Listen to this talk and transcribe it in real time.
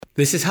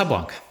This is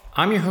Hubwonk.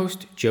 I'm your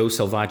host, Joe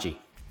Selvaggi.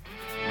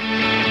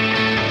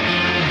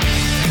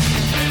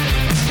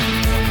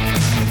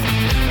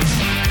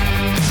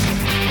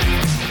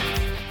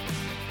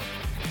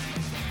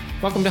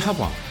 Welcome to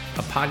Hubwonk,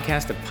 a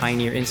podcast of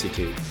Pioneer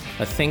Institute,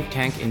 a think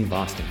tank in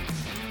Boston.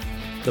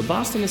 Though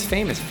Boston is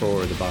famous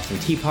for the Boston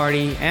Tea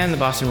Party and the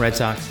Boston Red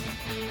Sox,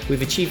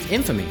 we've achieved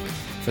infamy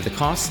for the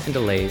costs and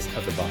delays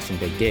of the Boston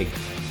Big Dig,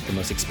 the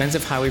most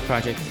expensive highway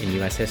project in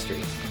U.S.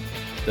 history.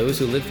 Those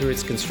who lived through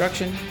its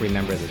construction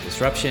remember the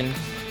disruption,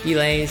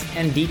 delays,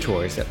 and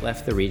detours that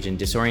left the region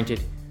disoriented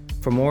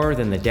for more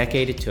than the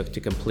decade it took to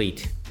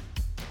complete.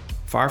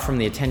 Far from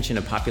the attention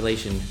of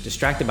population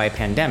distracted by a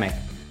pandemic,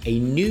 a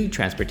new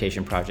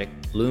transportation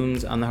project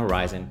looms on the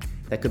horizon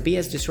that could be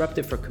as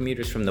disruptive for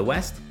commuters from the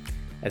west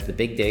as the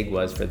Big Dig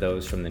was for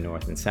those from the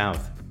north and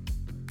south.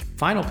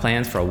 Final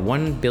plans for a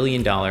 $1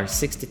 billion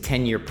 6 to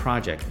 10 year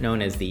project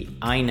known as the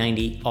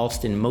I90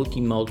 Allston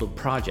Multimodal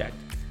Project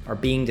are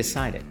being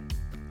decided.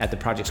 At the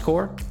project's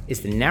core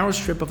is the narrow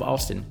strip of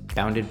Allston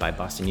bounded by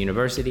Boston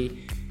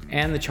University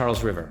and the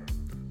Charles River.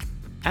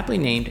 Aptly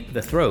named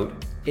the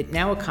Throat, it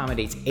now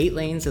accommodates 8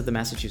 lanes of the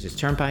Massachusetts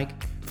Turnpike,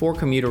 4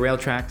 commuter rail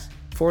tracks,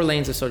 4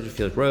 lanes of Soldier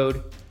Field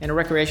Road, and a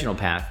recreational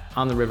path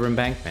on the river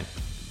embankment.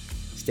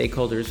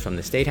 Stakeholders from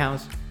the State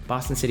House,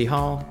 Boston City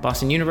Hall,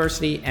 Boston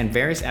University, and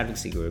various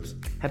advocacy groups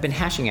have been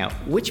hashing out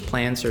which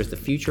plan serves the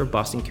future of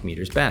Boston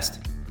commuters best.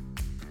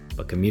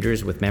 But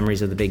commuters with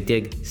memories of the Big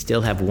Dig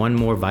still have one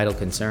more vital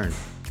concern.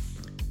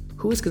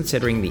 Who is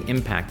considering the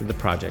impact of the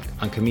project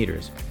on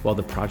commuters while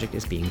the project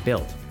is being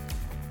built?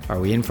 Are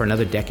we in for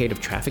another decade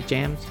of traffic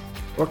jams?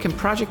 Or can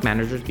project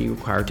managers be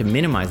required to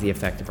minimize the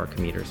effect of our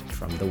commuters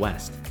from the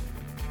west?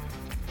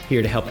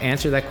 Here to help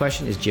answer that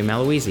question is Jim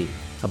Aloisi,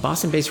 a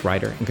Boston-based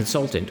writer and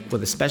consultant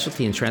with a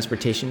specialty in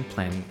transportation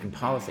planning and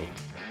policy.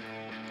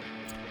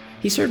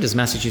 He served as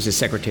Massachusetts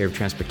Secretary of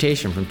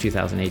Transportation from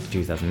 2008 to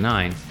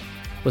 2009,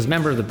 was a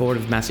member of the Board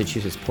of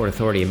Massachusetts Port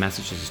Authority and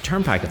Massachusetts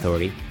Turnpike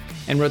Authority,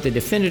 and wrote the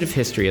definitive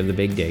history of the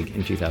Big Dig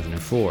in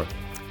 2004.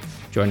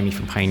 Joining me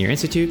from Pioneer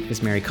Institute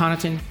is Mary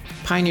Connaughton,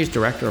 Pioneer's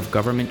Director of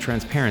Government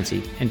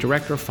Transparency and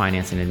Director of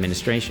Finance and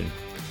Administration.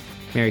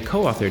 Mary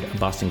co-authored a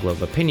Boston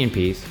Globe opinion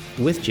piece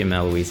with Jim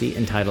Aloisi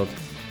entitled,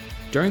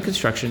 "During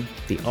construction,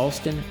 the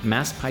Allston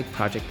Mass Pike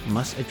project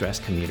must address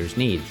commuters'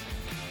 needs."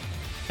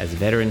 As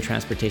veteran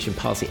transportation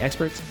policy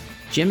experts,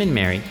 Jim and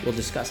Mary will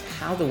discuss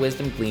how the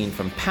wisdom gleaned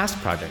from past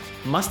projects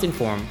must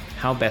inform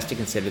how best to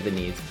consider the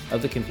needs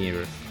of the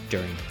commuter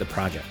during the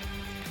project.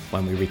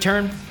 When we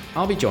return,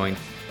 I'll be joined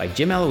by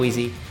Jim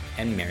Aloisi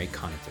and Mary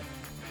Connaughton.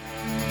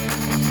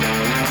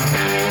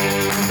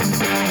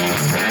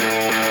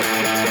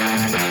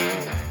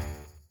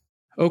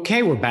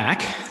 Okay, we're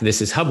back.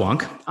 This is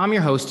Hubwonk. I'm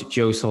your host,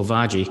 Joe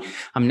Selvaggi.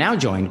 I'm now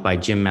joined by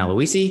Jim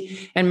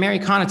Aloisi and Mary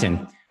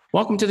Connaughton.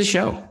 Welcome to the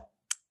show.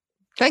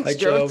 Thanks, Hi,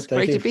 Joe. It's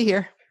great to be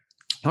here.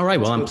 All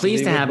right. Well, I'm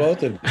pleased to have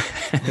both of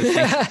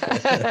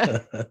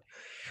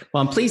Well,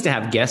 I'm pleased to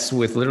have guests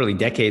with literally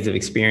decades of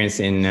experience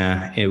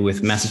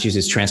with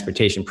Massachusetts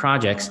transportation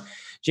projects.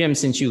 Jim,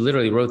 since you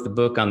literally wrote the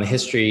book on the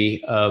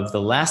history of the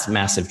last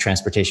massive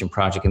transportation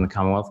project in the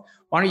Commonwealth,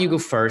 why don't you go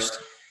first?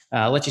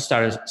 Let you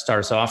start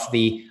us off.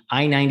 The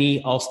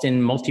I90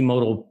 Allston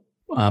Multimodal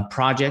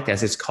Project,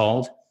 as it's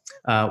called.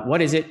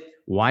 What is it?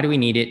 Why do we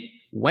need it?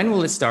 When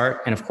will it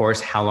start? And of course,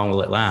 how long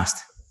will it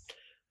last?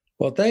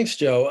 Well, thanks,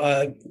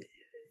 Joe.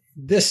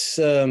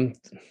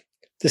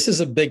 This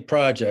is a big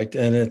project,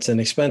 and it's an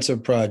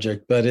expensive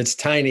project, but it's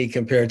tiny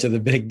compared to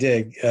the Big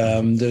Dig.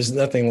 There's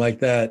nothing like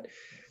that.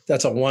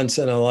 That's a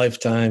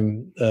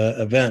once-in-a-lifetime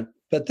event.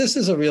 But this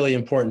is a really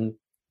important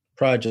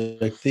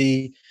project.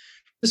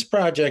 This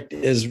project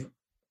is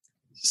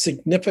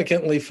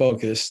significantly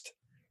focused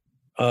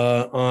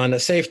on a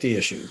safety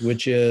issue,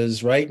 which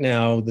is right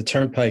now the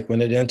Turnpike,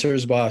 when it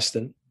enters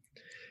Boston,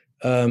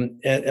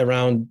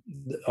 around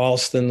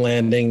Allston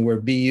Landing, where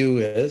BU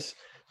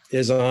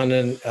is on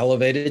an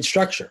elevated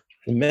structure.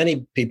 And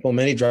many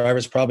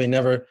drivers probably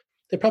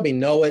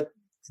know it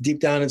deep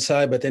down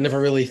inside, but they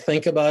never really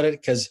think about it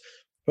because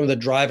from the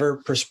driver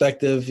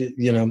perspective,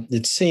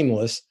 it's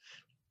seamless.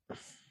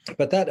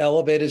 But that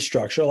elevated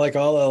structure, like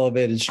all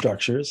elevated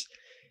structures,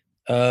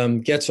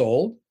 gets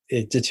old,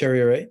 it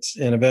deteriorates,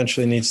 and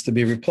eventually needs to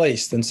be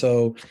replaced. And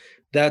so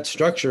that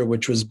structure,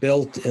 which was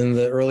built in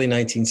the early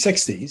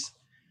 1960s,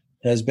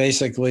 has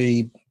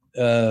basically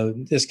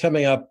is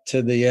coming up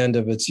to the end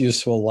of its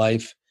useful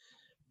life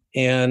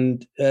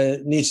and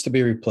needs to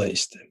be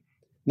replaced.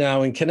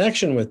 Now, in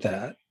connection with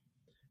that,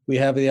 we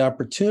have the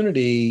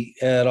opportunity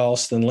at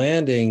Allston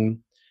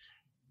Landing,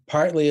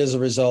 partly as a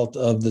result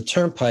of the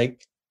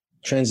Turnpike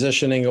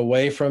transitioning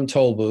away from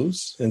toll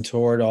booths and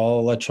toward all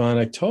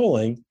electronic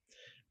tolling.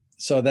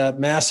 So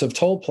that massive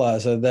toll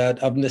plaza that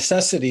of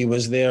necessity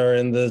was there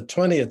in the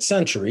 20th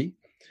century,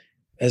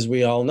 as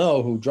we all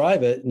know who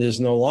drive it, is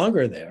no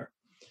longer there.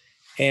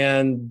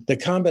 And the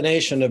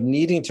combination of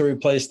needing to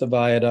replace the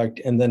viaduct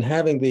and then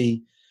having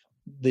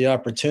the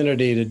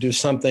opportunity to do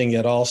something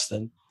at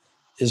Allston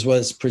is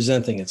what's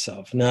presenting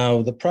itself.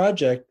 Now, the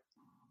project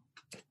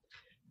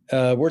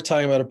We're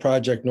talking about a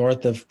project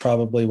north of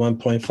probably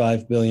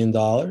 $1.5 billion.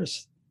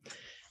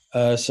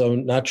 So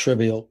not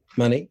trivial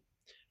money,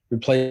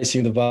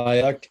 replacing the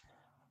viaduct.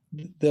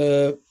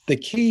 The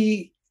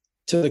key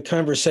to the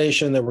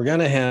conversation that we're going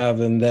to have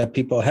and that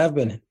people have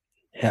been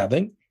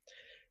having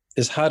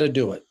is how to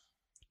do it.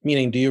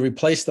 Meaning, do you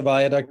replace the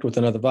viaduct with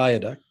another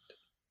viaduct?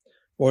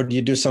 Or do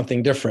you do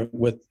something different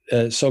with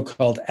a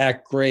so-called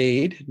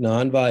at-grade,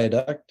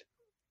 non-viaduct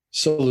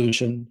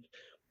solution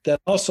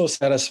that also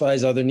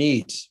satisfies other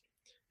needs?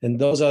 And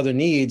those other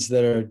needs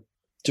that are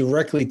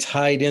directly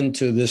tied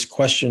into this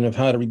question of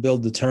how to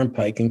rebuild the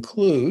turnpike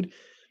include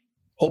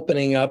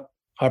opening up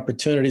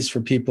opportunities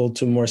for people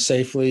to more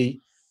safely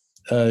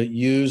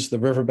use the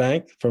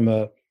riverbank from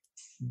a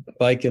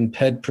bike and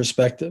ped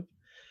perspective,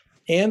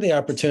 and the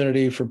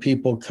opportunity for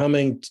people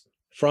coming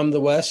from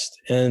the west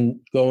and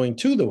going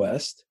to the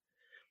west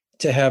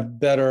to have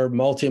better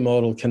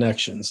multimodal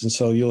connections. And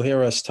so you'll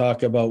hear us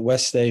talk about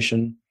West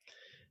Station,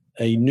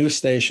 a new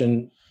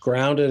station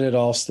grounded at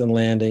Allston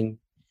Landing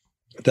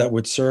that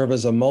would serve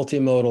as a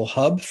multimodal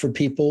hub for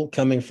people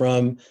coming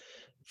from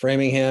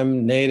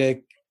Framingham,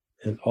 Natick,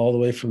 and all the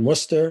way from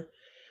Worcester,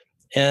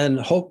 and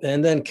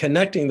then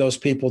connecting those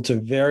people to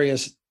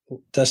various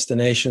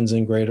destinations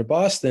in Greater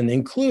Boston,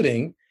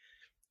 including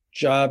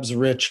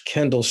jobs-rich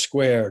Kendall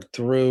Square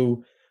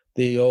through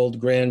the old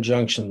Grand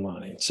Junction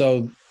line.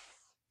 So,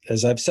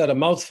 as I've said a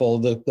mouthful,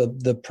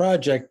 the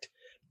project,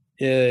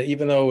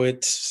 even though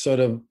it's sort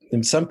of,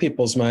 in some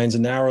people's minds,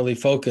 narrowly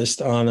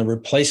focused on the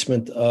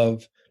replacement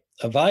of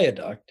a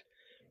viaduct,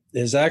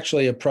 is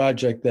actually a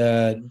project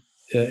that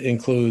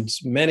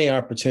includes many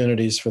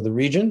opportunities for the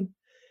region.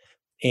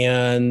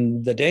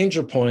 And the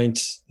danger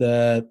points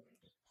that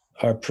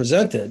are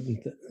presented,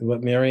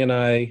 what Mary and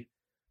I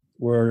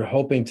were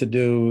hoping to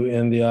do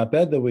in the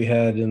op-ed that we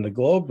had in the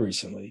Globe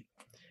recently,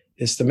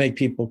 is to make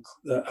people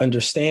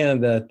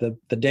understand that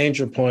the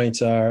danger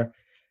points are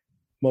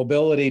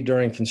mobility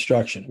during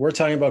construction. We're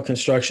talking about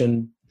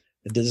construction,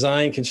 the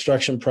design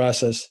construction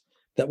process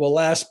that will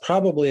last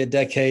probably a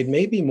decade,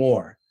 maybe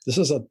more. This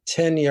is a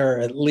 10-year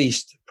at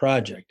least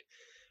project.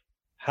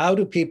 How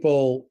do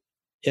people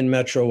in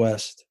Metro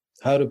West,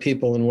 how do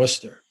people in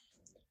Worcester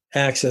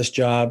access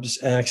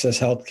jobs, access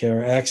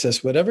healthcare,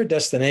 access whatever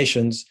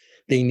destinations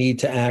they need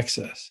to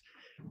access?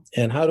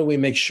 And how do we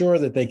make sure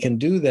that they can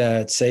do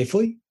that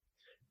safely,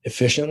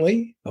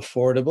 efficiently,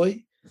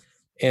 affordably,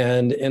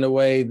 and in a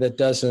way that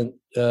doesn't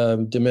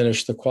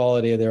diminish the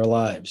quality of their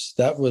lives?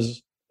 That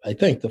was, I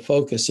think, the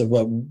focus of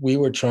what we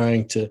were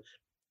trying to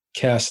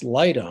cast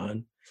light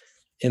on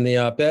in the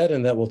op-ed,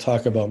 and that we'll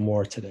talk about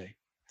more today.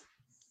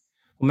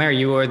 Well, Mary,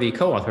 you are the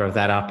co-author of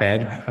that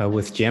op-ed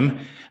with Jim.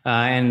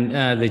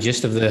 And the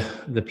gist of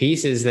the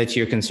piece is that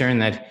you're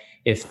concerned that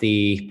if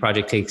the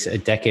project takes a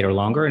decade or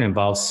longer and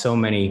involves so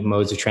many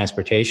modes of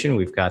transportation,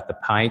 we've got the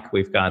Pike,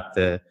 we've got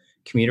the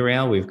commuter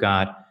rail, we've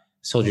got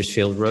Soldiers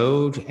Field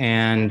Road,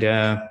 and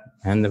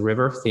the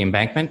river, the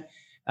embankment.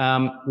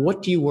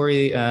 What do you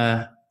worry?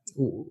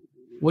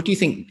 What do you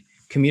think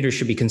commuters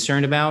should be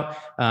concerned about?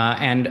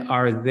 And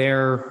are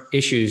there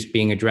issues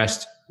being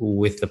addressed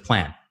with the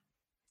plan?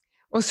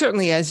 Well,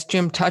 certainly, as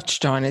Jim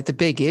touched on it, the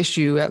big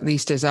issue, at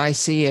least as I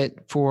see it,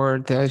 for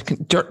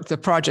the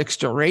project's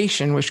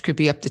duration, which could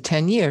be up to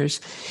 10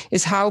 years,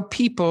 is how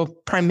people,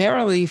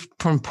 primarily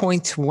from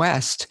points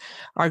west,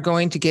 are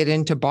going to get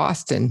into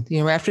Boston.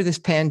 You know, after this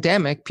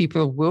pandemic,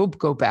 people will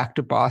go back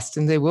to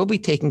Boston. They will be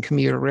taking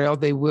commuter rail.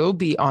 They will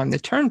be on the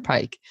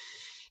turnpike.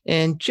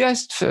 And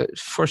just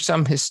for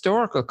some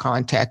historical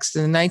context,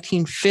 in the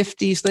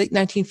 1950s, late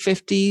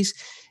 1950s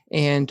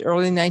and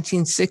early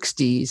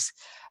 1960s,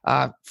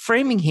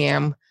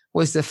 Framingham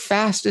was the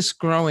fastest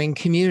growing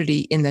community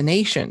in the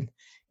nation.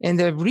 And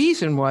the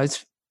reason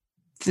was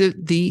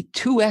the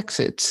two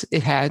exits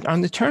it had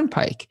on the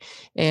turnpike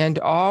and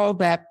all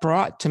that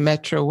brought to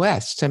Metro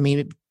West. I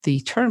mean, the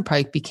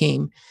turnpike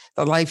became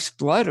the life's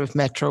blood of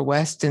Metro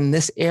West, and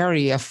this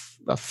area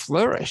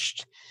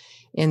flourished.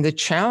 And the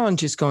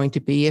challenge is going to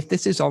be, if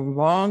this is a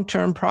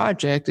long-term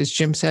project, as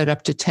Jim said,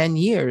 up to 10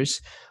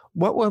 years,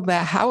 how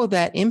will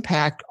that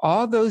impact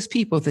all those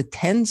people, the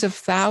tens of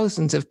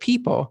thousands of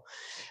people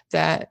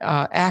that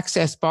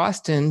access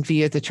Boston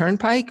via the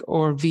turnpike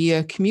or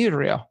via commuter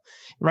rail?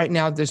 Right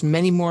now, there's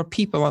many more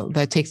people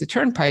that take the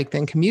turnpike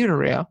than commuter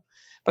rail,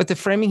 but the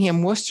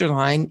Framingham-Worcester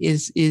line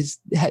is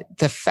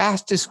the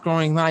fastest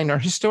growing line, or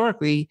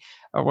historically,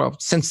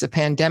 since the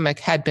pandemic,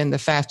 had been the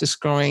fastest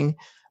growing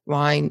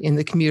line in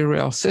the commuter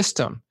rail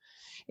system.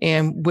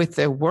 And with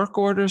the work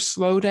order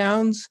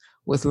slowdowns,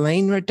 with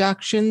lane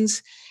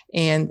reductions,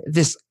 and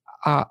this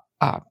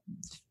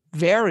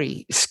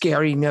very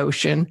scary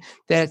notion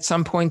that at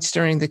some points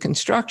during the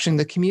construction,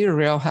 the commuter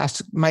rail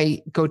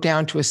might go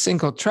down to a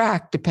single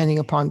track, depending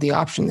upon the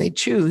option they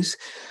choose.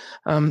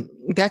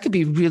 That could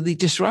be really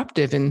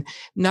disruptive. And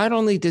not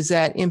only does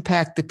that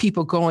impact the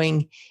people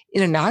going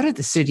in and out of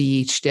the city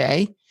each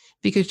day,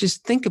 because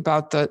just think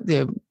about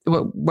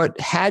what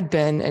had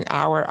been an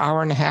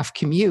hour and a half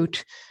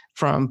commute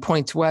from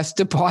points west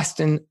to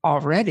Boston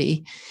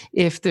already.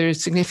 If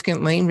there's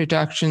significant lane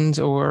reductions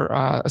or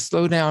a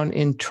slowdown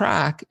in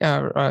track,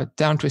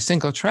 down to a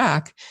single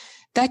track,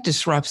 that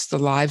disrupts the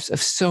lives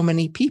of so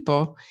many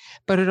people,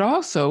 but it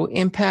also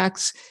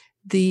impacts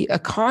the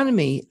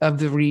economy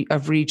of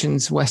of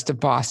regions west of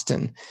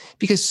Boston,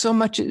 because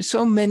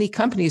so many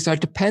companies are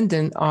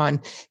dependent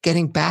on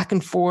getting back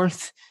and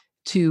forth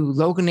to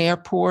Logan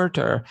Airport,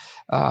 or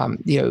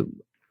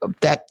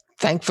that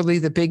thankfully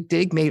the Big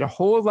Dig made a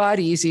whole lot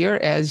easier,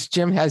 as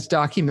Jim has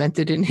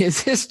documented in his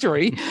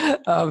history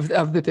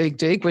of the Big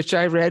Dig, which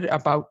I read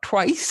about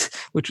twice,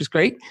 which was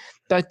great.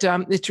 But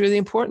it's really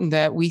important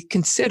that we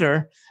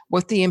consider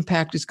what the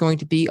impact is going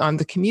to be on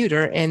the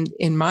commuter. And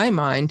in my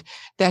mind,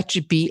 that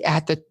should be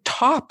at the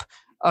top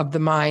of the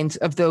minds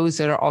of those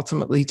that are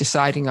ultimately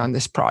deciding on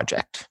this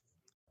project.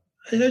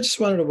 I just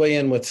wanted to weigh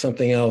in with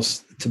something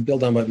else to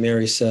build on what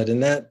Mary said,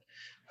 and that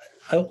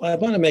I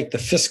want to make the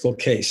fiscal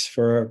case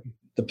for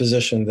the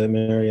position that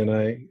Mary and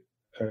I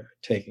are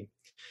taking.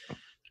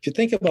 If you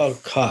think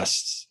about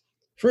costs,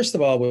 first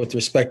of all, with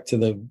respect to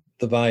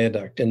the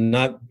viaduct, and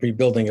not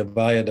rebuilding a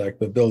viaduct,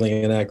 but building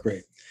an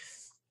at-grade,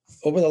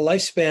 over the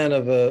lifespan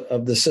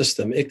of the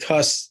system, it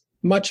costs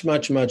much,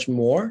 much, much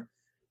more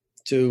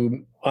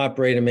to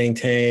operate and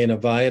maintain a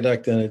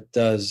viaduct than it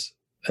does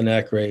an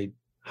at-grade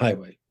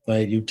highway.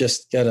 Right? You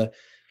just got to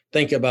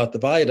think about the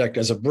viaduct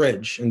as a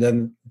bridge, and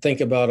then think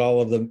about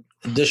all of the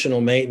additional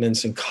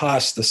maintenance and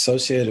costs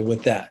associated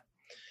with that.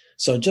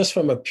 So just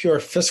from a pure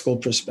fiscal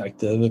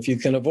perspective, if you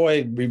can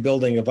avoid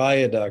rebuilding a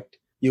viaduct,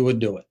 you would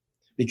do it,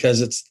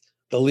 because it's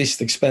the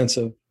least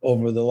expensive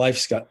over the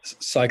life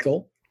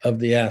cycle of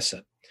the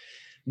asset.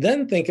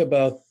 Then think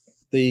about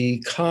the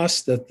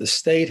cost that the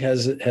state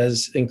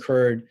has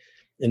incurred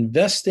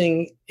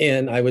investing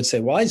in, I would say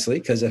wisely,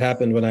 because it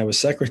happened when I was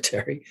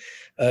secretary,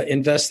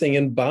 investing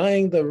in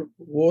buying the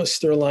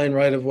Worcester line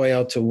right of way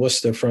out to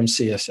Worcester from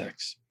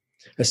CSX,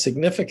 a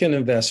significant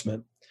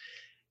investment.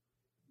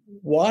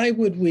 Why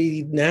would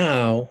we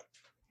now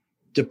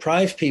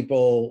deprive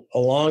people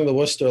along the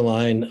Worcester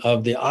line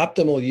of the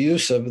optimal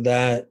use of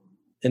that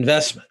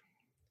investment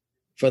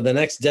for the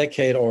next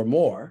decade or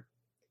more?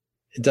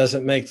 It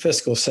doesn't make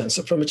fiscal sense.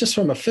 So from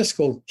a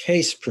fiscal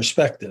case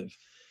perspective,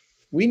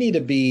 we need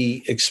to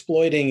be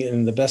exploiting,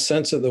 in the best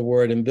sense of the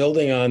word, and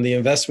building on the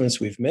investments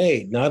we've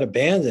made, not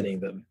abandoning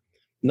them,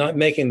 not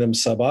making them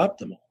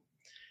suboptimal.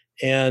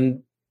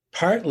 And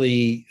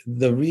partly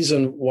the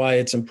reason why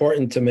it's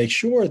important to make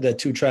sure that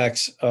two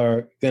tracks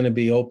are going to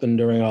be open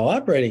during all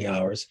operating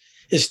hours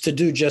is to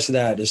do just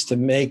that, is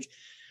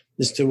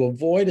to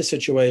avoid a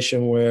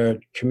situation where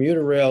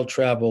commuter rail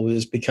travel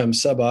has become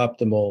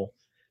suboptimal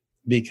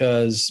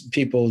because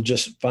people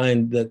just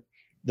find that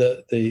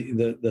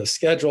the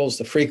schedules,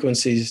 the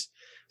frequencies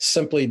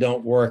simply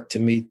don't work to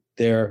meet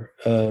their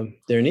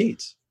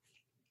needs.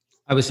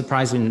 I was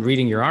surprised in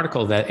reading your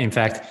article that, in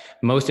fact,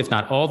 most, if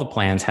not all, the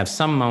plans have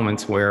some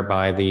moments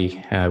whereby the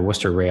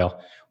Worcester Rail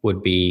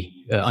would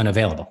be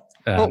unavailable.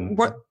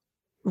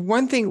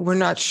 One thing, we're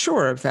not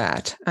sure of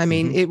that. I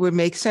mean, It would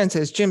make sense,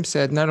 as Jim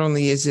said. Not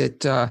only is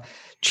it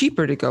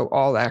cheaper to go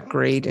all at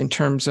grade in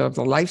terms of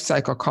the life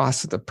cycle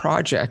costs of the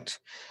project,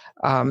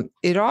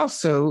 it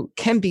also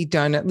can be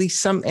done, at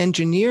least some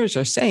engineers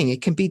are saying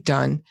it can be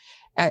done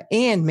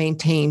and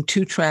maintain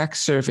two-track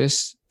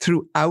service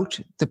throughout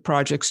the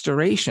project's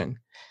duration.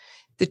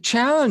 The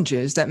challenge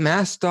is that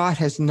MassDOT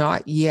has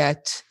not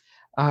yet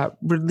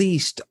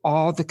released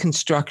all the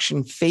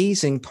construction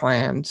phasing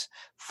plans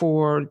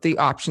for the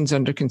options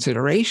under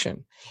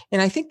consideration.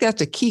 And I think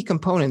that's a key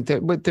component,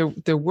 that what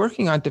they're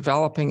working on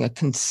developing a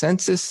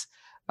consensus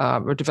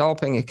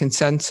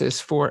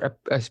for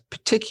a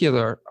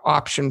particular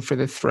option for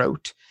the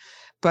throat.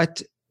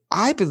 But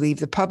I believe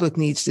the public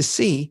needs to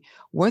see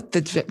what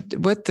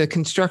the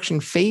construction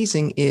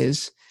phasing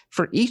is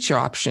for each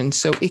option,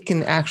 so it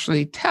can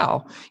actually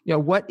tell,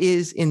 what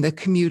is in the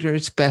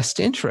commuter's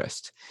best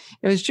interest.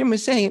 As Jim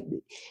was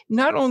saying,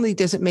 not only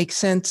does it make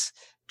sense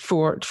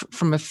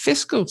from a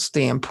fiscal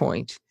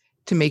standpoint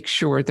to make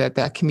sure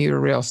that commuter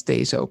rail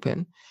stays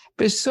open,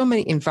 but there's so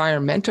many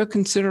environmental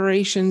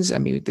considerations. I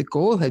mean, the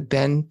goal had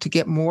been to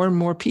get more and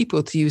more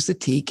people to use the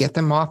T, get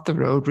them off the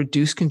road,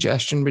 reduce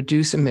congestion,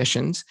 reduce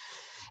emissions,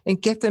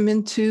 and get them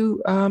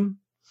into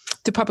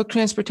to public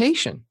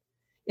transportation.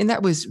 And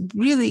that was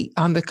really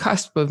on the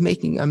cusp of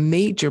making a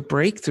major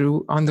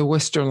breakthrough on the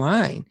Worcester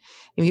line.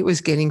 I mean, it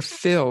was getting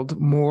filled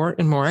more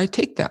and more. I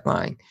take that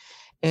line.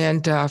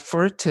 And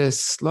for it to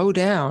slow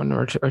down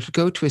or to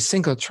go to a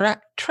single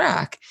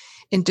track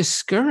and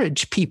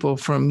discourage people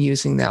from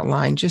using that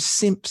line just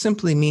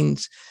simply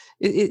means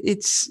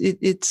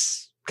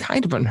it's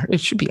kind of it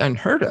should be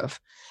unheard of.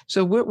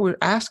 So what we're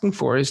asking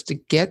for is to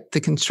get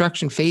the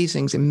construction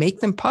phasings and make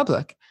them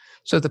public,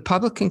 so the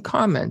public can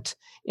comment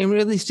and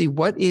really see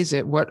what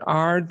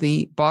are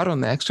the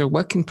bottlenecks, or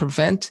what can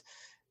prevent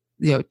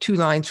two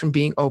lines from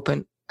being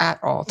open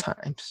at all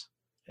times.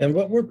 And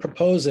what we're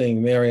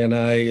proposing, Mary and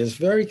I, is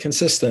very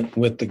consistent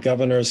with the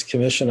Governor's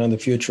Commission on the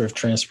Future of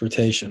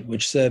Transportation,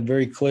 which said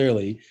very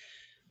clearly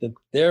that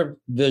their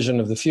vision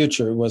of the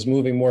future was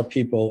moving more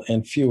people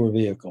and fewer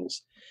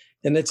vehicles.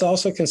 And it's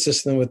also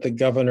consistent with the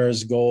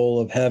governor's goal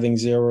of having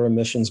zero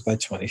emissions by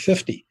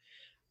 2050.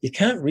 You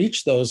can't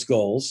reach those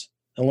goals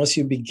unless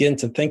you begin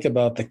to think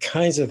about the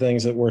kinds of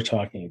things that we're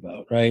talking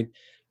about, right?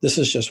 This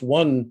is just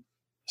one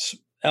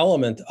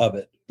element of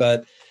it,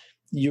 but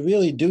you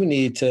really do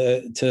need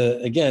to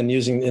again,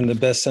 using in the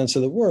best sense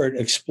of the word,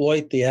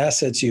 exploit the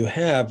assets you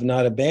have,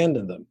 not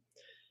abandon them,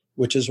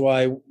 which is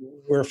why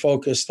we're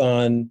focused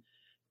on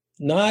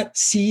not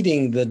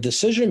ceding the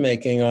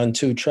decision-making on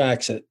 2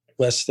 tracks at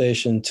West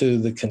Station to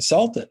the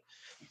consultant,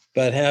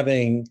 but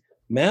having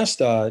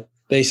MassDOT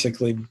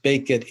basically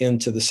bake it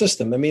into the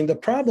system. I mean, the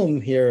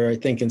problem here, I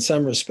think in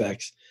some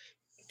respects,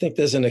 I think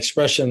there's an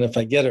expression, if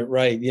I get it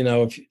right,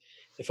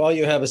 if all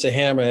you have is a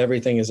hammer,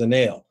 everything is a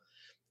nail.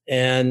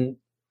 And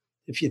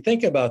if you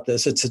think about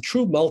this, it's a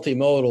true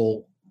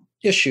multimodal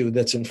issue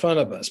that's in front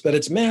of us, but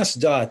it's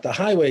MassDOT, the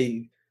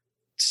highway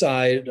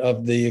side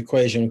of the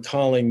equation,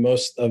 calling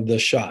most of the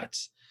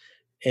shots.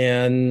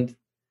 And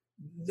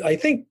I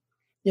think,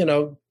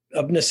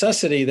 of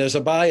necessity, there's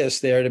a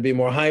bias there to be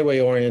more highway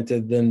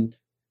oriented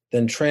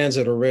than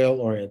transit or rail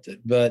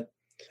oriented.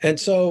 And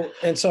so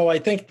I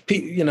think,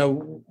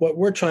 what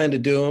we're trying to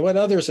do and what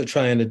others are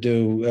trying to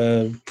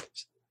do,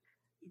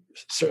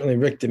 certainly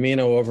Rick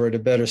Domino over at A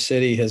Better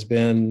City has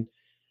been,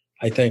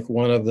 I think,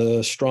 one of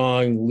the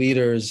strong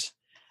leaders,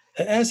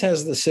 as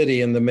has the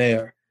city and the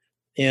mayor.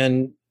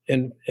 And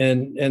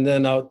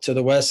then out to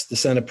the west, the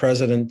Senate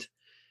president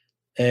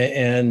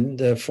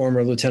and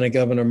former Lieutenant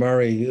Governor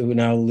Murray, who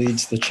now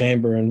leads the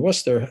chamber in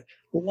Worcester.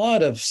 A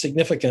lot of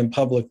significant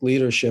public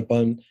leadership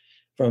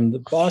from the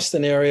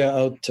Boston area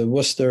out to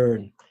Worcester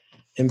and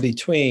in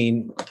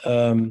between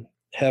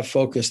have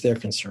focused their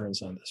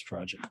concerns on this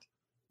project.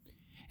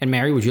 And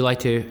Mary, would you like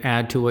to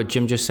add to what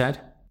Jim just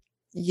said?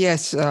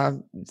 Yes,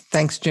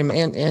 thanks, Jim.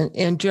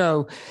 And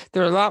Joe,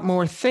 there are a lot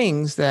more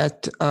things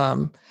that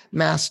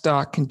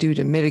MassDOT can do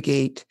to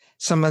mitigate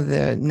some of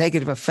the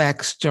negative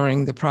effects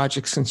during the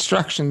project's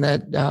construction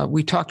that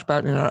we talked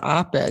about in our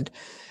op-ed.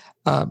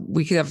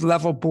 We could have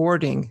level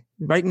boarding.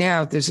 Right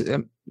now, there's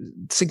a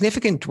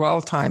significant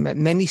dwell time at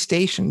many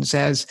stations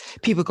as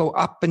people go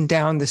up and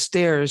down the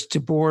stairs to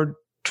board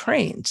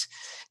trains.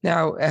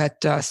 Now,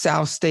 at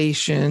South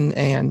Station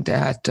and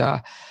at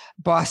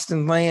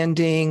Boston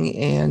Landing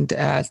and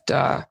at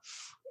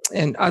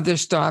and other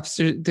stops,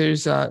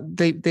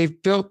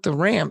 they've built the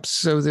ramps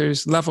so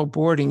there's level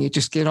boarding. You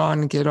just get on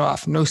and get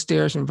off, no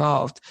stairs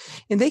involved,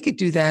 and they could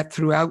do that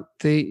throughout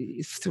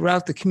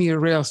the commuter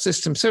rail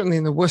system. Certainly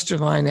in the Worcester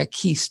line at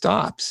key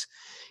stops,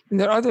 and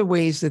there are other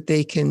ways that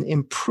they can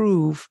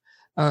improve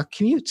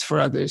commutes for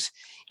others.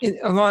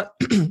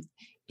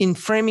 In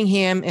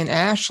Framingham and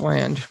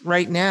Ashland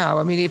right now,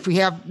 I mean,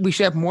 we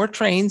should have more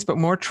trains, but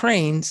more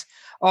trains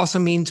also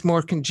means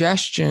more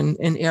congestion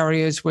in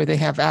areas where they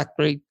have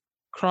at-grade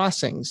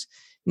crossings,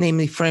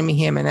 namely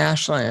Framingham and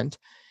Ashland.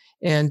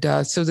 And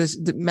so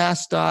the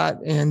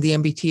MassDOT and the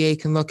MBTA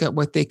can look at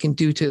what they can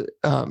do to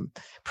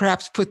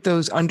perhaps put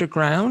those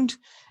underground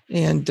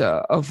and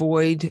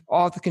avoid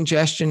all the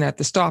congestion at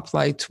the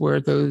stoplights where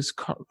those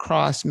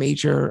cross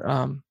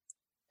major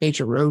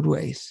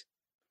roadways.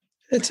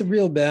 It's a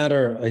real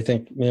matter, I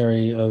think,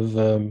 Mary, of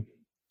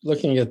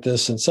looking at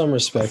this in some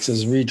respects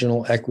as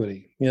regional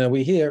equity.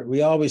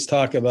 We always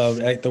talk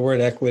about the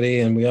word equity,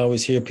 and we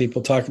always hear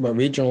people talk about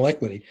regional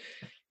equity.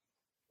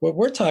 What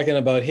we're talking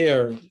about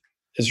here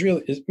is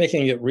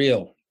making it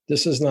real.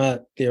 This is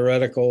not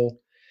theoretical,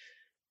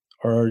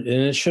 and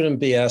it shouldn't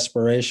be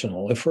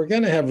aspirational. If we're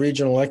going to have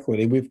regional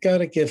equity, we've got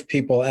to give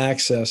people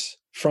access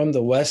from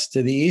the west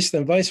to the east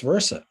and vice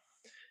versa.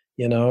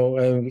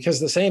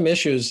 Because the same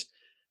issues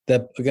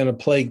that are going to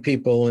plague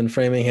people in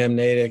Framingham,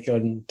 Natick,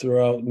 and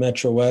throughout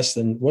Metro West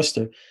and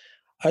Worcester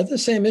are the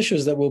same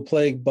issues that will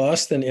plague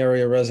Boston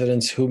area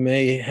residents who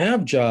may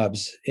have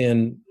jobs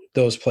in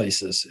those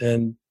places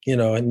and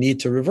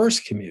need to reverse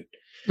commute.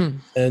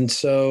 And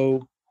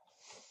so,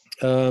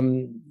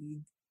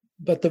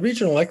 but the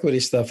regional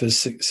equity stuff is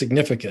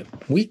significant.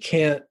 We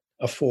can't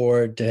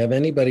afford to have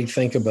anybody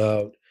think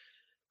about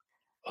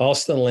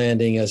Allston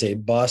Landing as a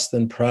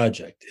Boston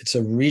project. It's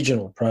a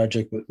regional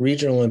project with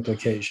regional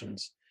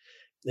implications.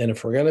 And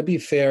if we're going to be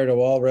fair to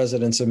all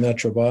residents of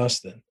Metro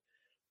Boston,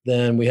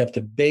 then we have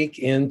to bake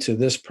into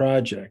this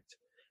project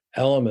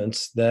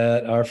elements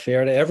that are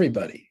fair to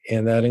everybody.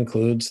 And that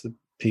includes the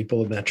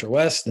people of Metro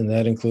West, and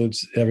that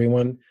includes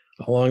everyone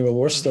along the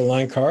Worcester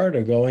line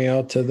corridor going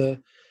out to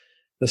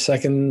the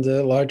second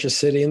largest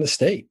city in the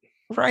state.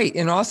 Right.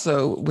 And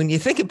also, when you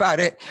think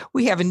about it,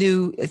 we have a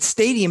new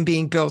stadium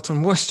being built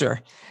in Worcester.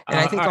 And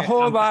I think a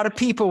whole lot of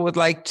people would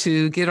like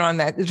to get on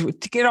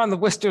the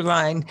Worcester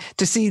line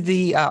to see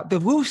the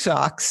Woo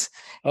Sox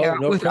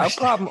without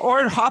problem,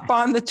 or hop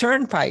on the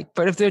turnpike.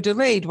 But if they're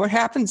delayed, what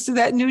happens to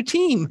that new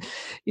team?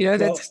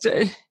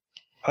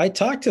 I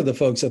talked to the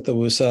folks at the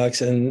Woo Sox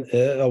and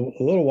a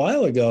little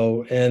while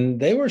ago, and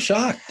they were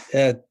shocked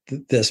at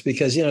this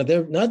because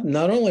they're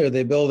not only are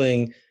they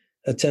building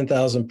a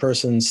 10,000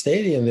 person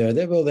stadium there.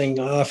 They're building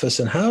office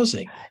and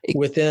housing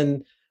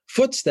within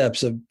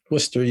footsteps of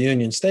Worcester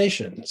Union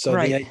Station. So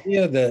Right. the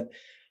idea that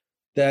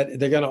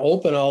they're going to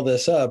open all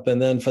this up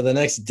and then for the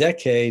next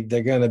decade,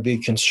 they're going to be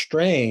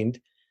constrained.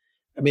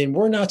 I mean,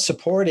 we're not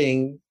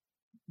supporting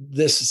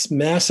this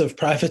massive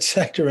private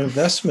sector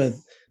investment.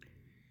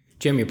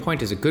 Jim, your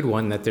point is a good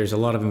one, that there's a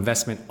lot of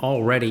investment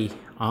already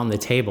on the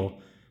table.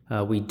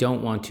 We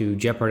don't want to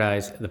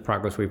jeopardize the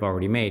progress we've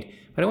already made.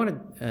 But I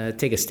want to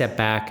take a step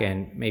back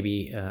and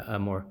maybe a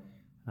more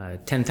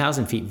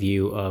 10,000 feet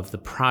view of the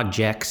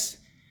projects.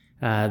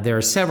 There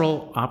are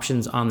several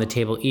options on the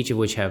table, each of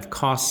which have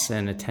costs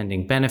and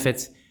attending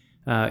benefits.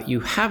 You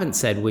haven't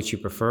said which you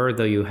prefer,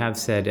 though you have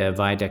said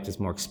viaduct is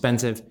more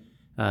expensive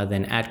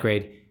than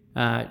at-grade.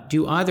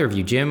 Do either of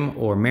you, Jim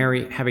or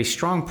Mary, have a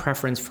strong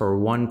preference for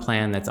one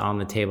plan that's on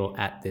the table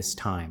at this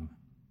time?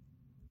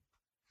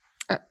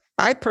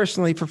 I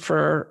personally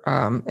prefer,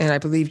 and I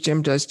believe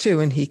Jim does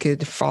too, and he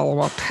could follow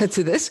up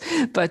to this,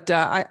 but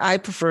I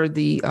prefer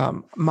the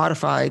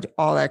modified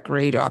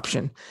all-at-grade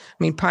option. I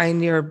mean,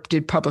 Pioneer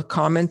did public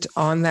comment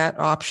on that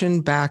option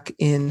back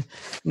in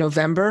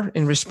November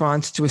in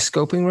response to a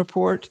scoping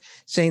report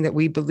saying that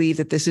we believe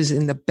that this is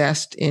in the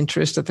best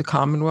interest of the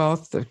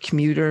Commonwealth, the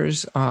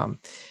commuters,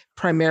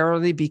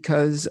 primarily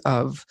because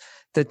of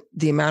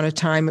the amount of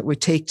time it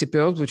would take to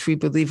build, which we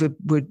believe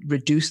would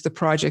reduce the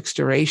project's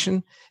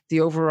duration. The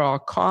overall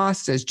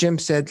cost, as Jim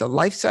said, the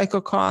life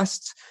cycle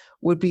costs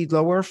would be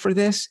lower for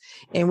this.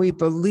 And we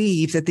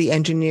believe that the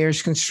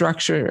engineers can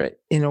structure it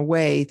in a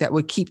way that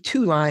would keep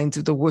two lines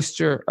of the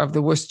Worcester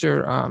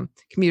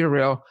commuter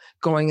rail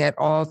going at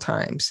all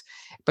times.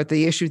 But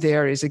the issue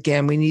there is,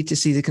 again, we need to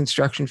see the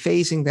construction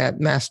phasing that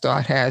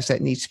MassDOT has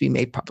that needs to be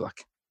made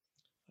public.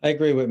 I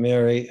agree with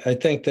Mary. I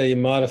think the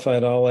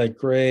modified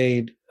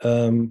all-at-grade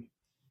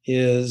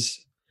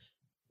is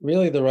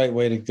really the right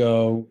way to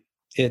go.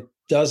 It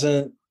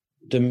doesn't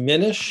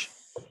diminish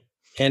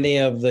any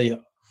of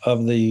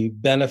the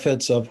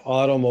benefits of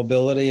auto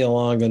mobility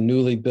along a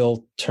newly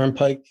built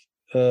turnpike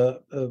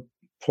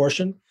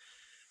portion.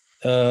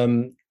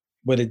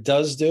 What it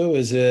does do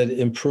is it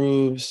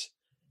improves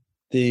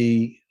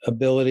the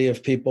ability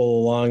of people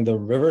along the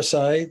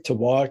riverside to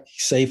walk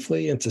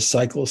safely and to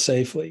cycle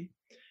safely.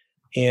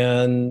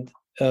 And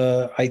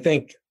I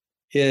think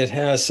it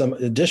has some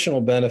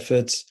additional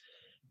benefits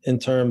in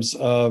terms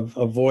of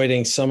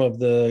avoiding some of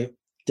the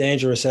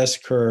dangerous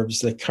S-curves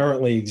that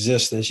currently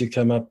exist as you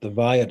come up the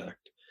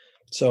viaduct.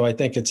 So I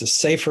think it's a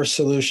safer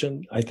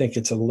solution. I think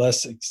it's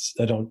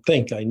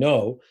I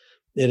know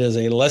it is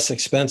a less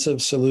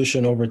expensive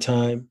solution over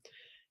time.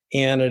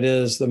 And it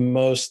is the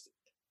most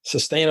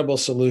sustainable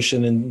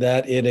solution in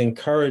that it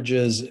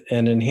encourages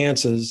and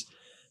enhances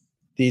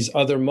these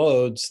other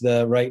modes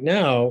that right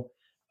now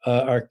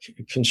are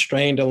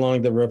constrained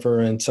along the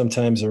river and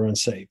sometimes are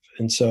unsafe.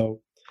 And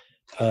so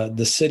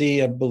the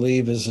city, I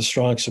believe, is a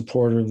strong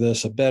supporter of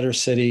this. A Better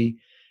City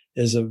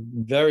is a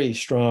very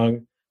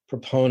strong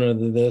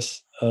proponent of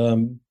this.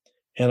 And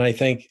I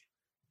think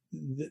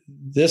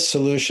this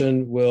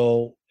solution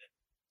will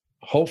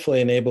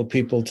hopefully enable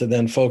people to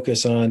then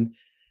focus on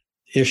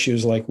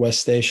issues like West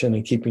Station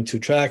and keeping two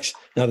tracks.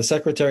 Now, the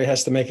secretary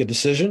has to make a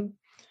decision.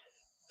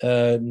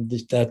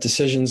 That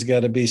decision's got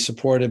to be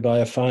supported by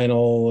a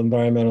final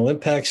environmental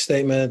impact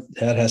statement.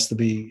 That has to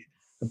be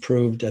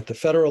approved at the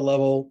federal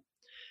level.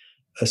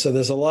 So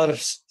there's a lot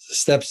of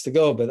steps to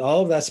go, but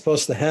all of that's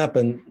supposed to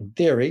happen, in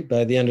theory,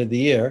 by the end of the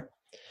year.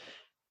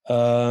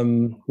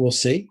 We'll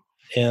see.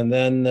 And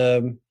then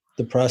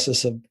the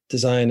process of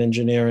design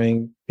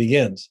engineering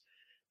begins.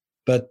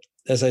 But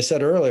as I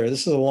said earlier,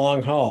 this is a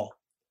long haul.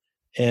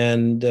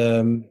 And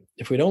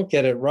if we don't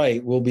get it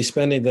right, we'll be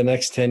spending the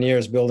next 10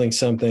 years building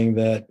something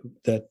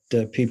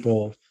that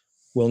people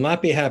will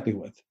not be happy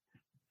with.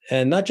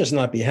 And not just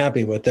not be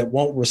happy with, that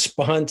won't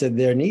respond to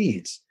their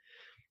needs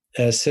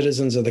as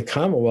citizens of the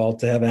Commonwealth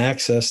to have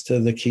access to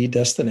the key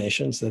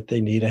destinations that they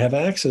need to have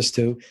access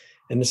to.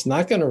 And it's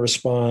not going to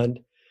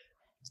respond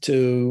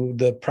to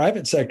the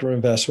private sector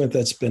investment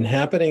that's been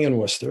happening in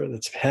Worcester,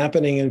 that's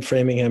happening in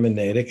Framingham and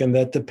Natick, and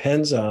that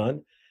depends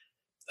on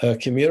a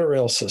commuter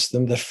rail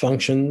system that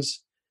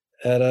functions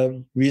at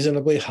a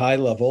reasonably high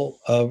level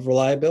of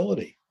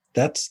reliability.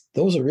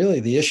 Those are really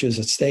the issues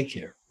at stake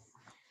here.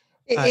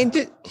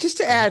 And just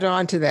to add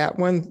on to that,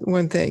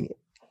 one thing,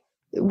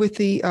 with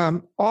the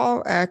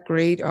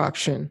all-at-grade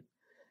option,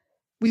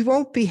 we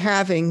won't be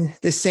having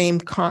the same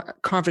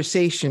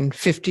conversation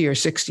 50 or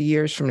 60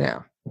 years from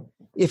now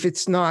if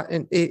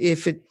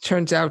it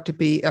turns out to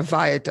be a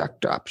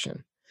viaduct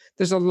option.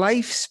 There's a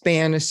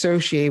lifespan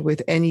associated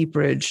with any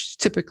bridge,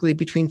 typically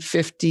between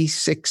 50,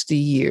 60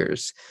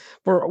 years.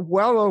 We're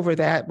well over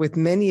that with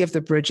many of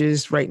the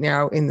bridges right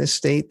now in the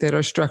state that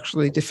are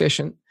structurally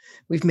deficient.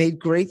 We've made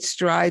great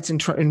strides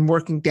in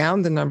working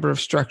down the number of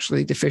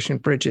structurally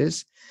deficient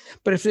bridges.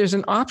 But if there's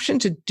an option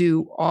to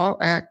do all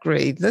at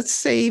grade, let's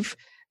save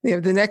the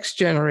next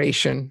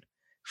generation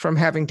from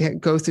having to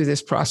go through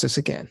this process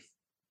again.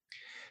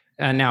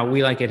 Now,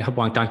 we like at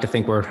Hubwonk not to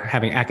think we're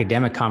having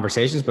academic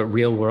conversations, but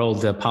real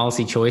world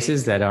policy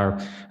choices that are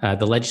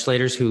the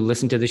legislators who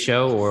listen to the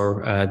show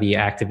or the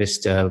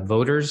activist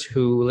voters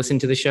who listen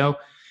to the show.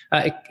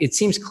 It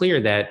seems clear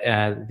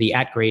that the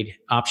at-grade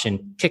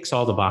option ticks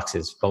all the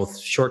boxes, both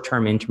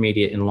short-term,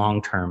 intermediate, and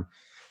long-term.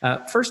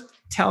 First,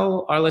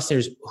 tell our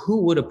listeners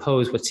who would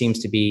oppose what seems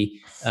to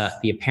be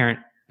the apparent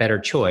better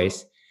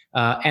choice.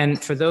 And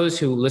for those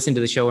who listen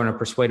to the show and are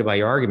persuaded by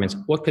your arguments,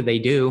 what could they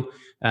do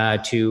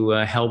to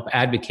help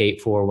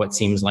advocate for what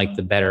seems like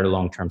the better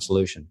long-term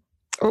solution?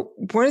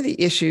 One of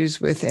the issues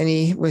with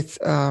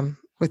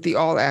the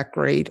all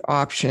at-grade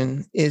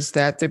option is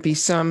that there be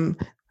some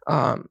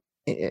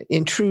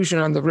intrusion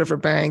on the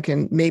riverbank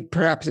and maybe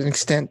perhaps an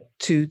extent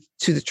to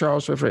the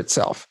Charles River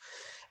itself.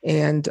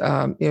 And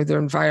there are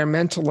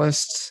environmental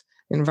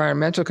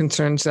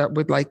concerns that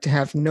would like to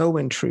have no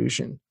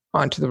intrusion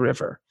onto the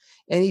river.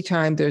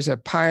 Anytime there's a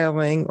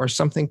piling or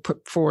something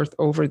put forth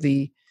over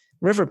the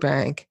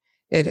riverbank,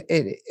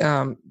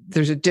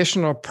 there's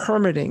additional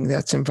permitting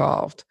that's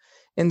involved,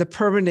 and the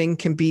permitting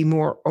can be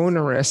more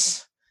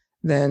onerous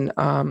than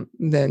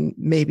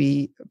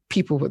maybe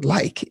people would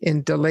like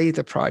and delay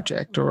the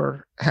project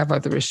or have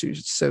other issues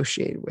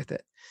associated with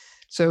it.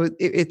 So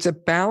it's a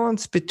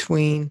balance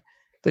between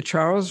the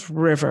Charles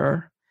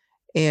River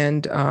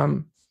and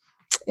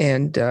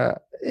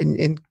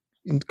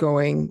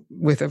going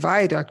with a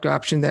viaduct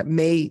option that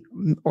may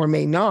or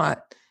may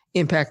not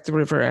impact the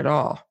river at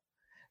all.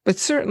 But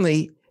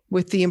certainly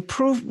with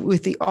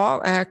the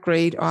all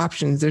at-grade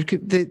options,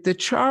 the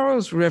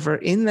Charles River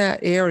in that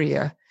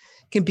area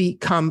can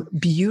become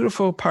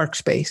beautiful park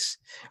space.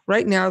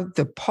 Right now,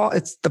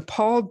 it's the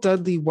Paul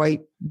Dudley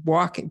White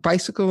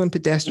bicycle and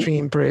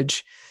pedestrian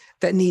bridge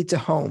that needs a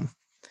home.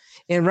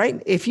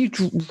 And if you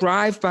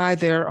drive by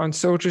there on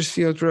Soldiers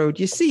Field Road,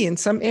 you see in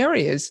some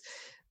areas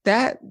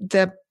that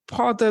the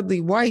Paul Dudley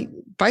White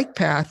bike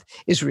path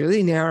is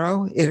really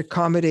narrow. It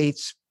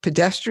accommodates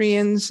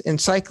pedestrians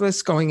and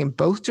cyclists going in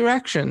both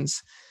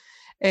directions.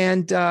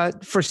 And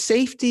for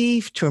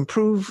safety, to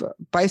improve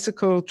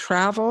bicycle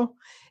travel,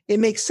 it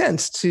makes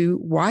sense to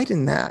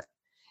widen that.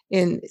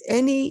 And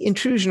any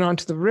intrusion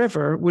onto the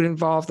river would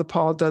involve the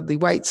Paul Dudley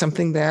White,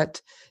 something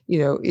that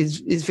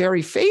is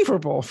very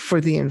favorable for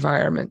the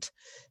environment.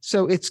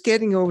 So it's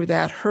getting over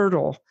that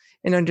hurdle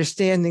and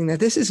understanding that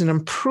this is an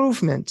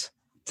improvement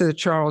to the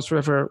Charles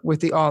River with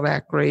the all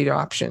at-grade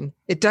option.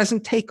 It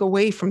doesn't take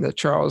away from the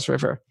Charles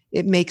River.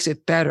 It makes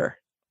it better.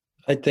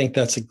 I think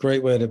that's a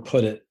great way to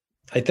put it.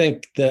 I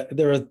think that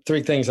there are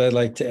three things I'd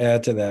like to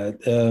add to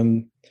that.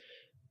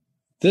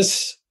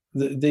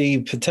 The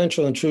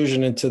potential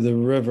intrusion into the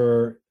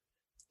river,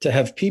 to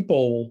have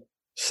people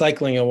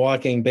cycling and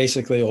walking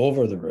basically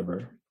over the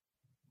river,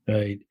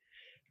 right?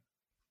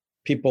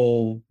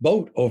 People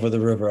boat over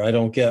the river. I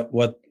don't get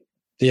what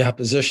the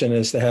opposition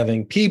is to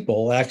having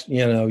people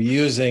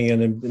using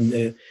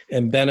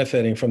and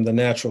benefiting from the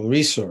natural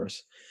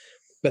resource.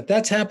 But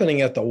that's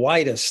happening at the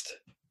widest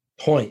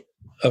point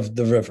of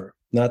the river,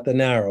 not the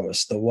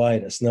narrowest, the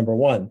widest, number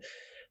one.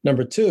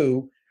 Number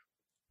two,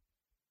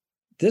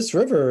 this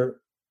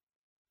river,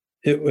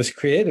 it was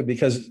created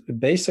because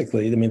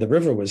basically, the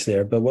river was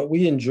there, but what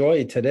we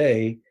enjoy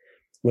today,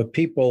 what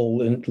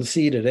people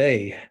see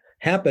today,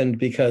 happened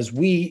because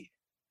we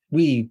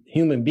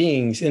human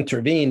beings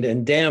intervened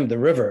and dammed the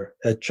river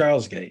at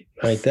Charlesgate,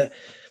 right? That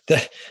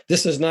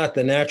this is not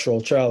the natural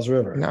Charles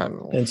River.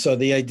 No. And so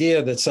the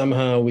idea that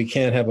somehow we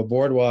can't have a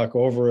boardwalk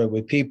over it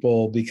with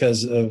people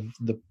because of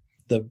the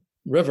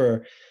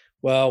river,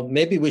 well,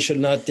 maybe we should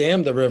not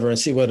dam the river and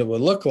see what it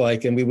would look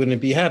like, and we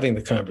wouldn't be having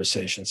the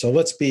conversation. So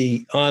let's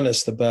be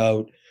honest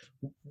about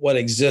what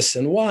exists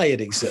and why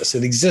it exists.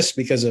 It exists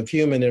because of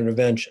human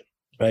intervention,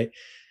 right?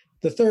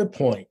 The third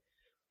point,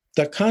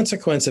 the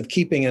consequence of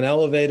keeping an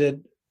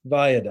elevated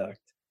viaduct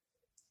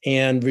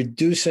and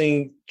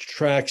reducing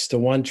tracks to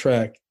one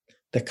track,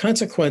 the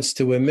consequence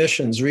to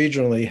emissions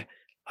regionally,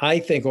 I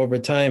think over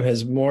time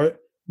has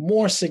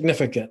more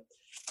significant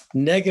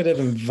negative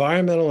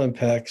environmental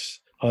impacts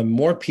on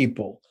more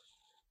people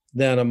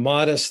than a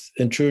modest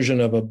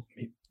intrusion of a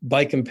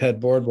bike and ped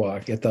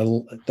boardwalk at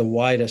the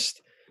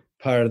widest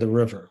part of the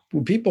river.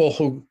 People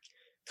who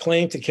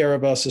claim to care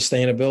about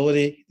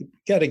sustainability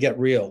got to get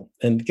real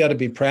and got to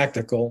be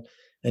practical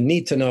and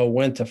need to know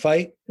when to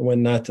fight and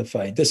when not to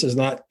fight. This is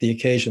not the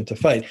occasion to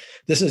fight.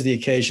 This is the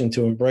occasion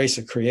to embrace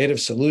a creative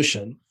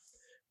solution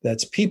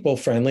that's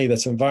people-friendly,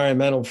 that's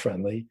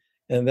environmental-friendly,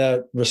 and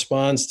that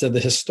responds to the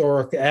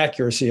historic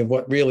accuracy of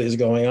what really is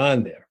going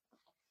on there.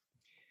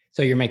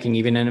 So you're making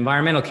even an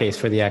environmental case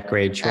for the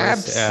at-grade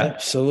choice.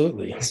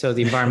 Absolutely. So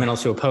the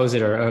environmentalists who oppose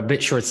it are a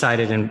bit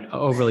short-sighted and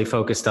overly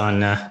focused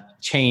on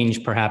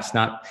change, perhaps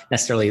not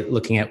necessarily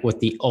looking at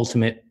what the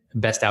ultimate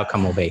best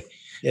outcome will be.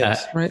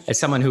 Yes, right. As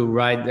someone who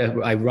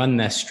I run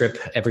the strip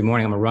every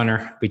morning. I'm a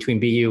runner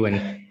between BU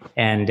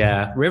and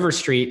River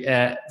Street.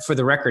 For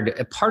the record,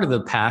 a part of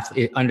the path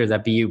under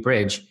that BU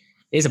bridge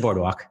is a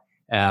boardwalk.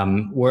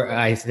 Where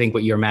I think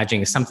what you're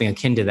imagining is something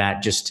akin to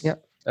that, just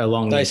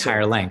along the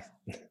entire length.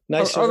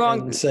 nicer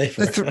and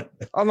safer.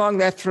 Along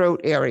that throat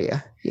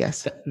area.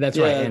 Yes. That's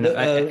right.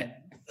 And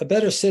A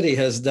Better City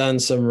has done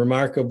some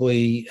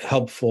remarkably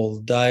helpful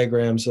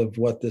diagrams of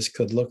what this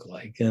could look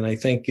like. And I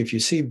think if you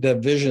see the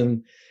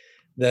vision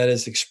that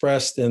is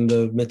expressed in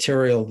the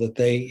material that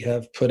they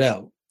have put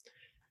out,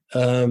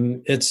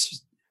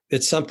 it's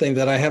something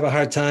that I have a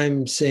hard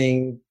time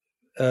seeing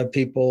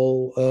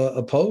people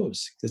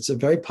oppose. It's a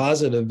very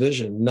positive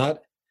vision,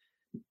 not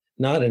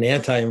an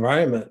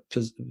anti-environment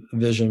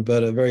vision,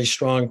 but a very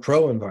strong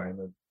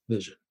pro-environment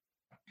vision.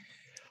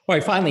 All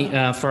right, finally,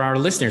 for our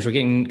listeners, we're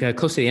getting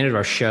close to the end of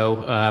our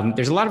show.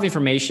 There's a lot of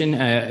information.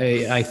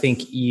 I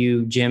think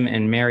you, Jim,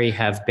 and Mary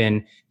have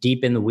been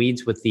deep in the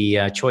weeds with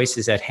the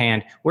choices at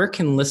hand. Where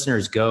can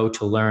listeners go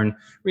to learn?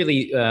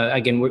 Really,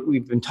 again,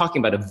 we've been talking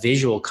about a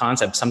visual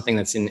concept, something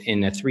that's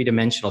in a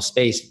three-dimensional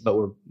space, but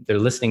they're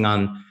listening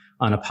on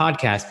a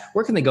podcast.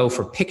 Where can they go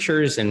for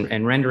pictures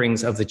and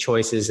renderings of the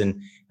choices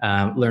and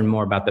learn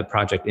more about the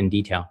project in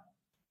detail?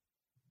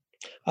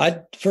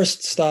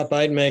 First stop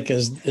I'd make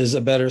is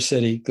A Better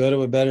City. Go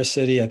to A Better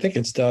City. I think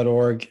it's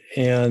 .org.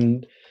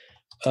 And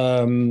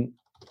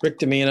Rick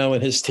Domino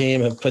and his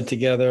team have put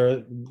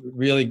together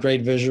really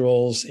great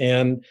visuals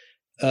and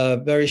a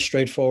very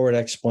straightforward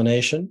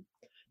explanation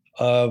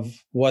of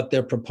what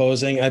they're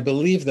proposing. I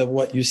believe that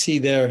what you see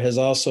there has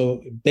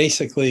also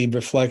basically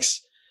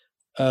reflects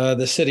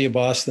the city of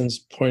Boston's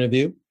point of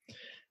view.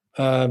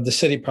 The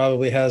city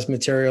probably has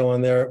material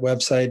on their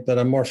website, but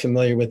I'm more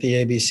familiar with the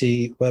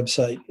ABC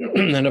website.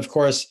 And of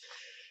course,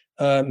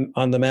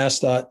 on the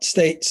MassDOT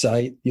state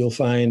site, you'll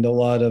find a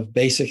lot of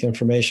basic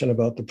information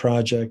about the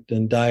project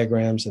and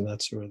diagrams and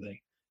that sort of thing.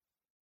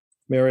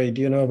 Mary,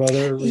 do you know of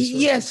other resources?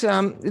 Yes.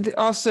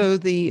 Also,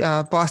 the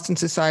Boston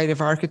Society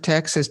of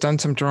Architects has done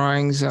some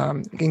drawings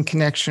in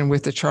connection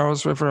with the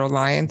Charles River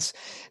Alliance.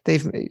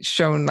 They've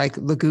shown like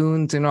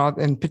lagoons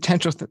and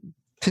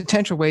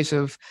potential ways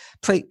of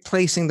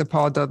placing the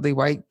Paul Dudley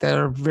White that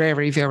are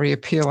very, very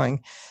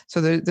appealing.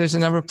 So there's a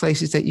number of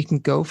places that you can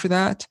go for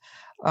that.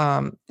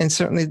 And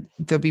certainly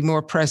there'll be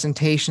more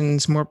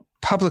presentations, more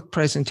public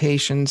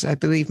presentations. I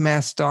believe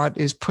MassDOT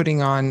is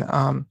putting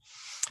on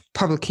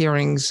public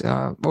hearings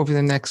over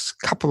the next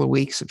couple of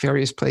weeks at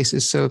various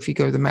places. So if you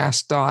go to the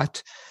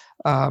MassDOT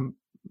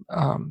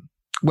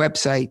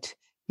website,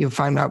 you'll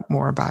find out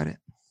more about it.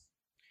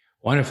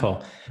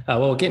 Wonderful.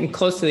 Well, we're getting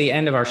close to the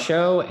end of our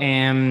show.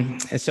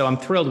 And so I'm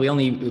thrilled. We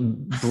only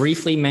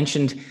briefly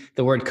mentioned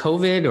the word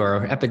COVID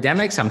or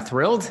epidemics. I'm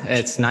thrilled.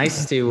 It's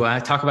nice to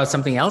talk about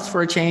something else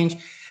for a change.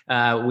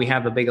 We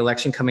have a big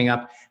election coming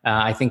up.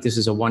 I think this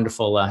is a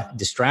wonderful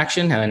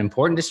distraction, an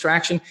important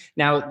distraction.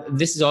 Now,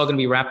 this is all going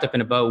to be wrapped up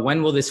in a bow.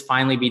 When will this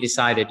finally be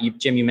decided?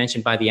 Jim, you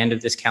mentioned by the end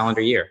of this calendar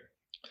year.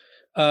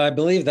 I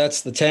believe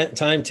that's the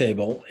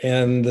timetable.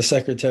 And the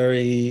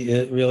secretary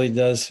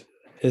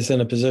is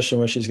in a position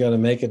where she's got to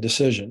make a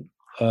decision.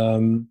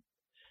 And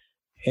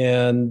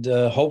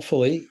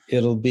hopefully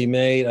it'll be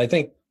made. I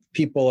think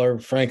people are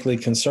frankly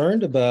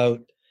concerned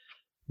about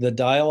the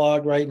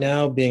dialogue right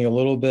now being a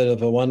little bit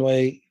of a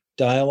one-way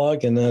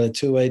dialogue and not a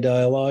two-way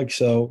dialogue.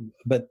 So,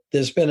 but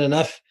there's been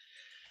enough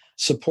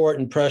support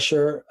and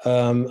pressure.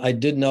 I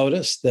did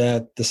notice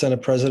that the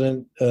Senate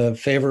president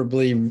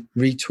favorably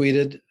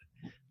retweeted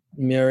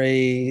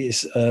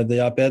Mary's,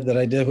 the op-ed that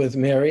I did with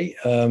Mary.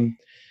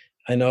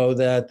 I know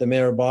that the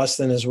mayor of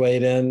Boston has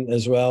weighed in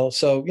as well.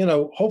 So,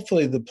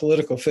 hopefully the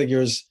political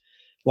figures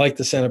like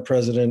the Senate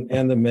president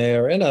and the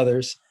mayor and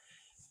others,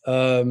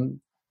 and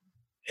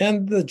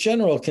the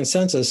general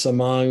consensus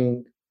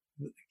among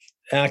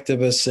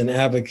activists and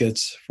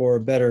advocates for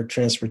a better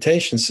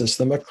transportation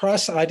system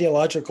across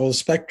ideological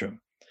spectrum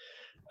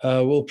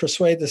will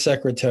persuade the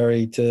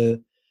secretary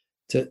to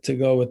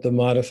go with the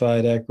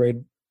modified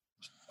at-grade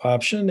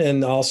option,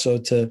 and also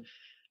to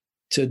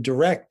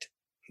direct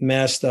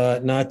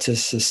MassDOT not to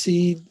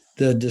secede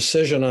the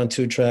decision on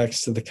two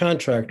tracks to the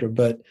contractor,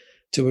 but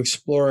to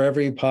explore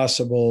every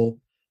possible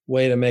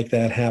way to make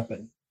that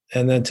happen.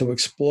 And then to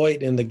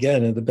exploit, and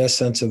again, in the best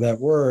sense of that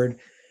word,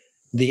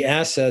 the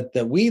asset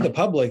that we, the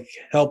public,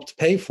 helped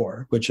pay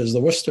for, which is the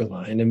Worcester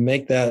line, and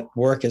make that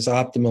work as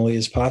optimally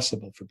as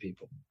possible for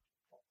people.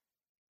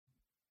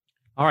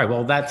 All right.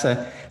 Well, that's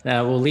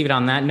we'll leave it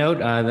on that note.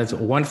 That's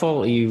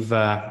wonderful. You've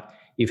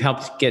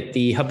helped get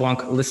the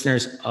Hubwonk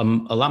listeners a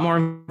lot more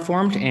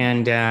informed,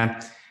 and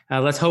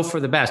let's hope for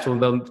the best.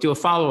 We'll do a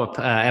follow-up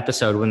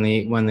episode when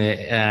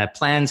the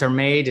plans are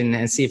made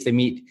and see if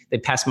they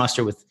pass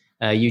muster with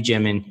you,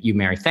 Jim, and you,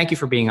 Mary. Thank you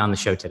for being on the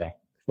show today.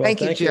 Well,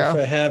 thank you, Joe,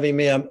 for having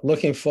me. I'm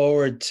looking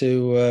forward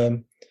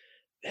to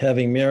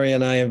having Mary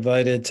and I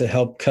invited to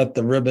help cut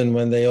the ribbon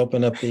when they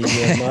open up the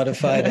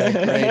modified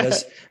grade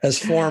as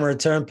former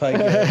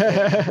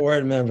Turnpike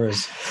board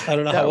members. I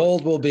don't know how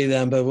old we'll be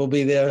then, but we'll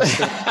be there.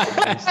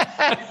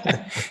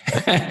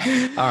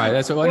 All right,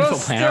 that's a wonderful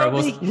plan.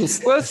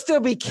 We'll still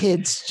be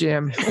kids,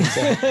 Jim.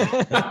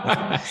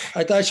 I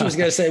thought she was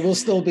going to say we'll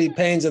still be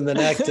pains in the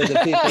neck to the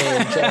people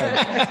in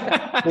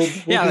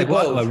charge. We'll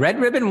what, a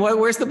red ribbon?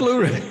 Where's the blue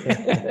ribbon?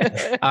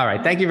 All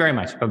right, thank you very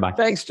much. Bye-bye.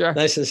 Thanks, Joe.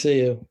 Nice to see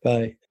you.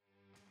 Bye.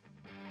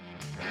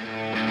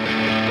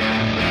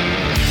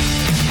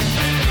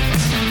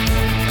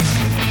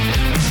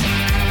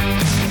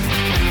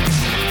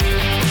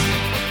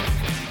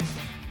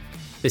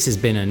 This has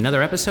been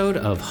another episode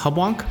of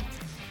Hubwonk,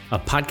 a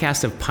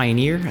podcast of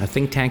Pioneer, a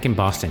think tank in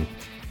Boston.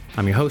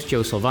 I'm your host,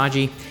 Joe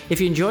Selvaggi. If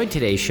you enjoyed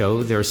today's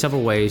show, there are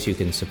several ways you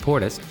can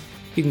support us.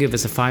 You can give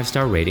us a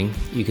 5-star rating,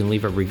 you can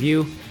leave a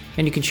review,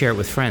 and you can share it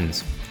with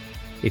friends.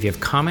 If you have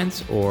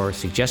comments or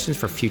suggestions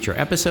for future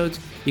episodes,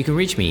 you can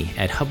reach me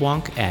at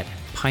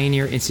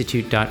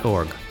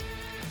hubwonk@pioneerinstitute.org.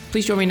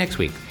 Please join me next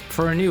week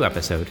for a new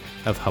episode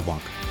of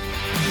Hubwonk.